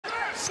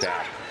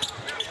stack.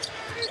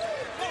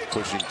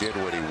 Pushing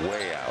Dinwiddie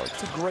way out.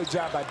 It's a great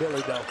job by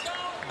Billy, though.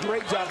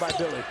 Great job by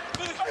Billy.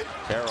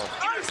 Harrell.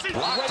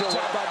 Great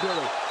job by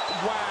Billy.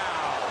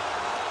 Wow.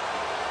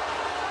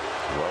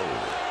 Whoa.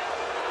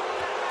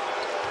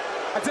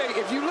 I tell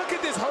you, if you look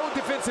at this whole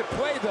defensive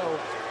play, though,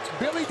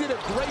 Billy did a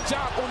great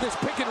job on this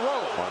pick and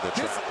roll. On the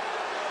trap.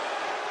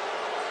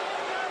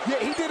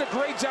 Yeah, he did a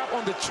great job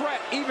on the trap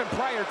even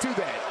prior to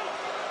that.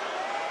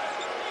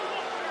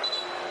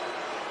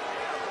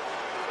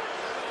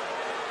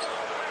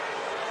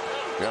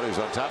 Billy's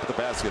on top of the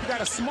basket. You got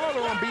a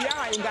smaller on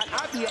BI and got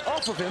Avia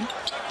off of him.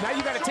 Now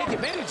you got to take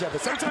advantage of it.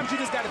 Sometimes you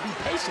just got to be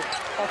patient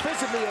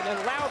offensively and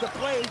allow the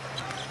play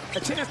a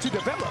chance to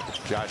develop.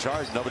 Josh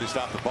Hart, nobody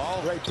stopped the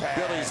ball. Great pass.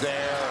 Billy's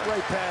there.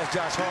 Great pass,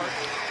 Josh Hart.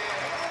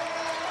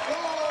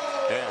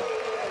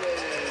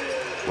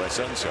 And Wes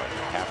Unseld,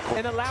 half court.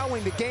 And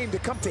allowing the game to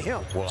come to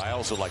him. Well, I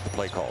also like the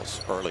play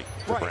calls early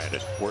for Brandon,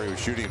 where he was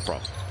shooting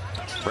from.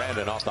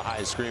 Brandon off the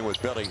high screen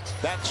with Billy.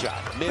 That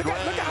shot, mid-range.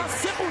 Look at how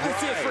simple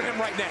this is for him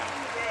right now.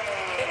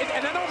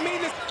 And I don't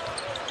mean this.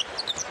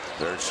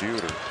 Third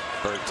shooter,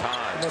 third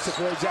time. And that's a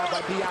great job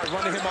by B.I.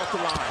 running him off the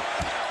line.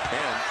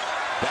 And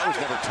that was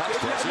never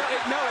touched, was it?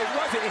 No, it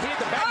wasn't. It hit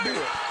the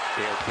backboard.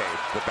 Okay,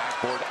 the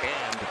backboard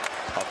and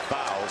a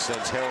foul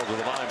sends Harrell to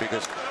the line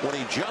because when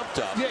he jumped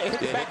up, it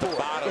hit the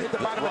bottom. It hit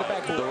the bottom of the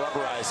backboard. The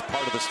rubberized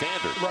part of the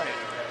standard. Right.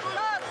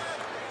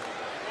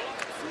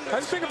 I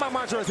just think about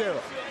Montrezl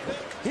Harrell.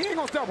 He ain't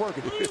gonna stop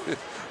working.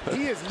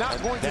 He is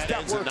not going to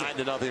stop working. That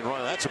ends a 9-0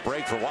 run. That's a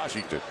break for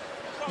Washington.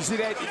 You see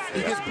that?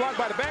 He gets blocked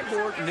by the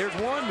backboard, and there's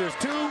one, there's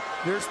two,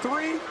 there's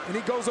three, and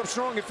he goes up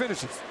strong and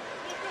finishes.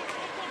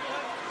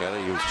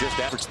 Yeah, he was just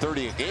averaged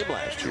 30 a game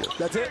last year.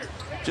 That's it.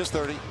 Just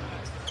 30.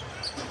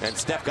 And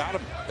Steph got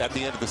him at the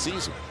end of the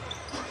season.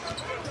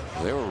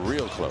 They were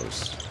real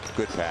close.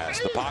 Good pass.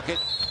 The pocket.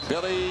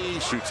 Billy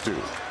shoots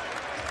two.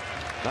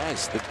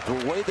 Nice. The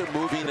way they're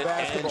moving it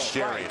and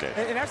sharing it.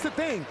 And that's the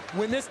thing.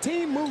 When this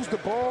team moves the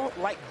ball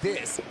like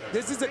this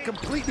is a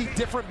completely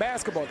different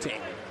basketball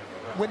team.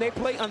 When they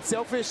play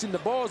unselfish and the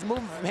ball is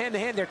moving from hand to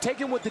hand, they're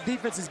taking what the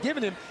defense is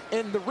giving them.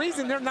 And the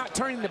reason they're not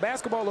turning the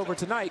basketball over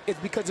tonight is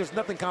because there's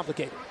nothing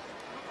complicated.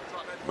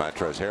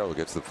 Montrezl Harrell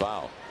gets the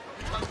foul.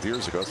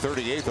 Years ago,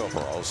 38th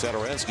overall.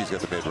 Sadorensky's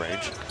got the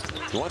mid-range.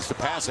 He wants to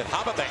pass it.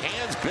 How about the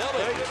hands,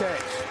 Billy?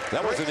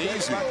 That wasn't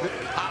easy.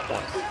 Hot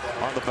one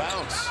on the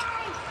bounce.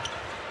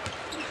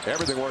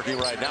 Everything working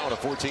right now with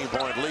a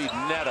 14-point lead.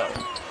 Neto.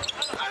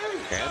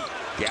 And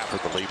gap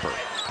with the leaper.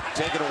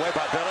 Taken away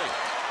by Billy.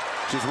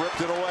 She's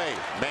ripped it away.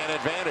 Man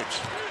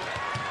advantage.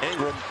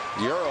 Ingram,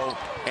 Euro,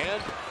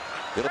 and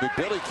it'll be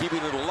Billy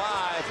keeping it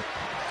alive.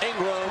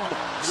 Ingram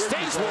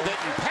stays with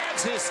it and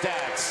pads his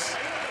stats.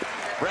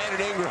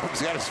 Brandon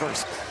Ingram's got his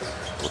first.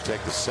 We'll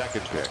take the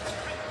second pick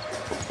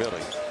from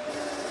Billy.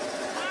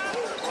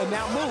 And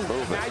now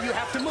move. Now you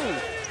have to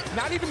move.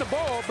 Not even the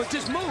ball, but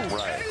just move.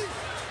 Right.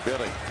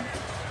 Billy.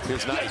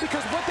 His night. Yeah,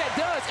 because what that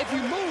does, if you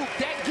move,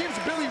 that gives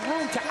Billy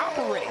room to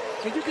operate.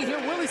 And you can hear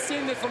Willie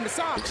seeing it from the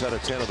side. 6 out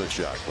of 10 on the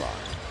shot clock.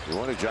 You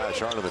wanted Josh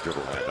Hart on the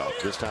dribble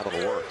handoff. This time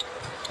it'll work.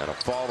 And a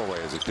fall away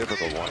is a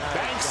difficult one.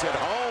 Banks it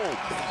home.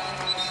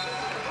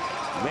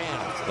 Man,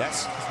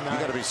 you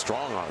got to be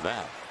strong on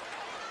that.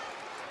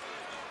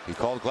 He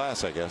called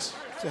glass, I guess.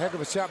 It's a heck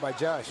of a shot by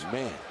Josh.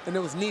 Man. And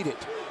it was needed.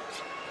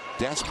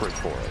 Desperate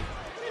for it.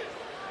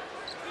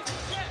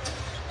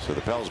 So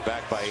the Pels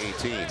back by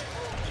 18.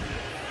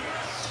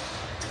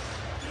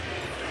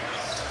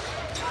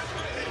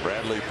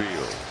 Bradley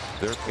Beal,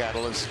 their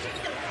catalyst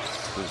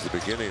since the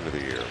beginning of the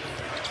year.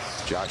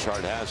 Josh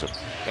Hart has him.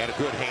 And a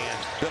good hand.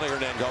 Willy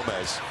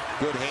Hernangómez.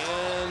 Good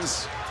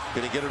hands.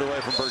 Can he get it away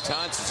from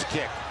Bertans? It's a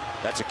kick.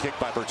 That's a kick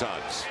by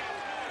Bertans.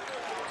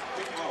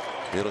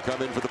 It'll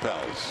come in for the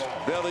Pels.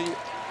 Billy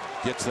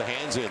gets the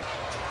hands in.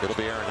 It'll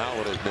be Aaron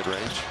Holiday's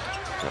mid-range.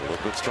 Got a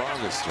little bit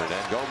strongest.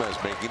 Hernangómez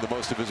making the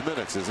most of his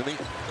minutes, isn't he?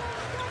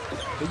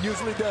 He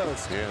usually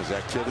does. Yeah, his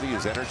activity,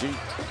 his energy.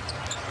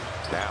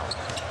 Now,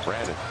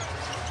 Brandon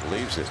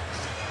leaves it.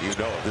 You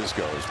know if this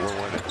goes, we're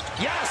winning.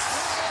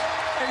 Yes!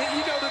 And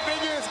you know the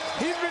thing is,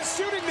 he's been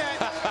shooting that.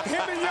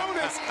 Him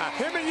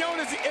and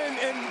Jonas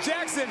and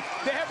Jackson,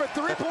 they have a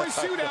three-point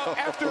shootout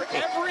after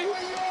every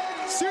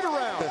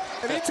shoot-around.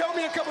 And he told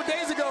me a couple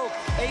days ago,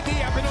 AD,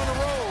 I've been on a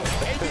roll.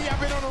 AD,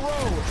 I've been on a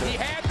roll. He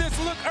had this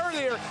look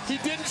earlier. He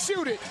didn't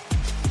shoot it.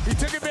 He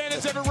took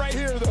advantage of it right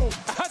here, though.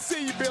 I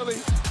see you, Billy.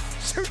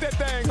 Shoot that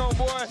thing,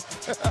 homeboy.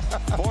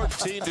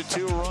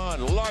 14-2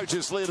 run.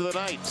 Largest lead of the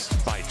night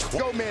by 20.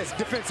 Gomez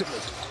defensively.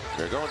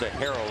 They're going to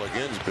Harrell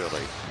against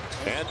Billy.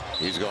 And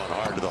he's going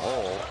hard to the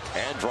hole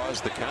and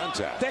draws the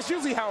contact. That's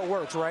usually how it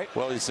works, right?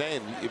 Well, he's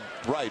saying,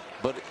 right,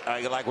 but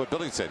I like what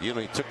Billy said. You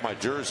know, he took my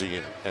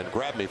jersey and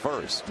grabbed me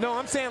first. No,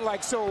 I'm saying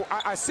like, so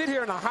I sit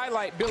here and I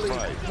highlight Billy,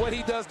 what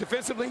he does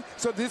defensively.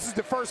 So this is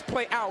the first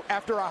play out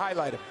after I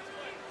highlight him.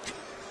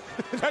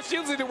 That's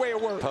usually the way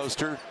it works.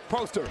 Poster?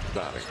 Poster.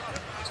 Nothing.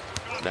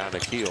 Now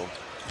Nikhil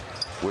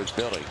with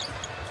Billy.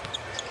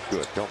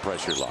 Good, don't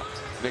press your luck.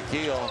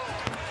 Nikhil,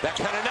 that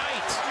kind of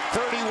night.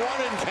 31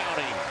 and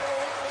counting.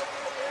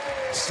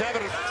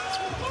 7.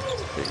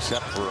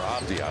 Except for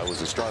Abdia, who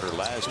was a starter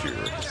last year.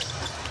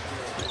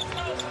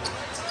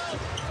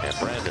 And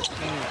Brandon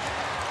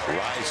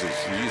rises.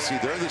 You see,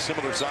 they're the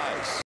similar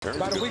size.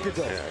 About a week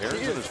ago. Yeah,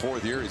 Aaron's in his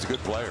 4th year. He's a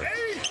good player.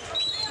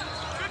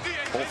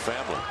 Whole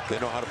family. They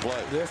know how to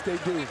play. Yes, they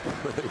do.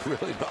 They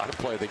really know how to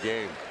play the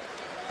game.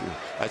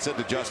 I said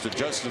to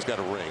Justin's got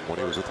a ring when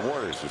he was with the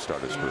Warriors to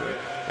start his career.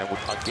 And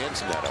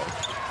against Neto.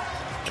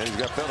 And he's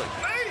got Billy.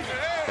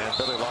 And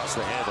Billy lost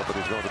the handle, but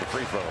he's going to the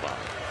free throw line.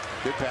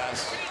 Good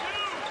pass.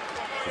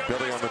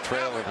 Billy on the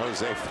trail and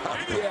Jose found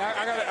him.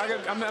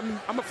 Yeah,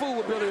 I'm a fool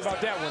with Billy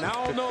about that one. I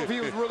don't know if he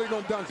was really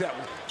going to dunk that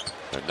one.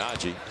 And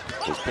Najee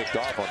was picked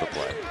off on the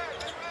play.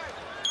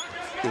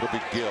 It'll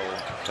be Gill,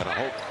 and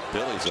I hope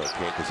Billy's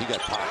okay because he got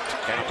popped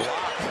and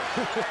blocked,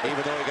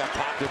 even though he got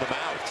popped in the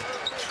mouth.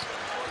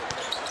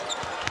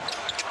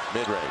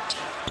 Mid-range.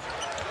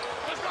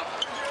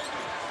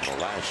 The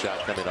last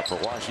shot coming up for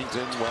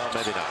Washington. Well,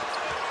 maybe not.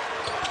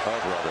 Oh,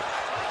 brother.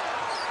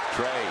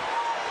 Trey.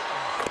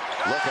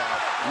 Look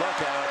out. Look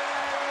out.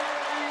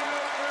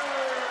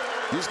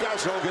 These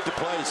guys don't get to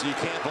play, so you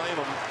can't blame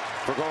them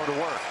for going to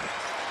work.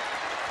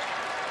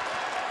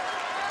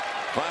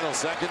 Final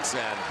seconds,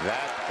 and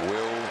that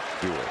will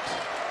do it.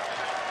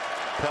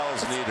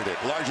 Pels needed it.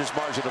 Largest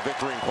margin of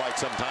victory in quite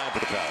some time for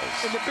the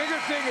Pels. And the bigger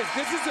thing is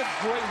this is a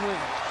great win.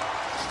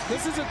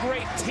 This is a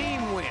great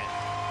team win.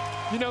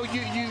 You know,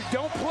 you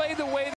don't play the way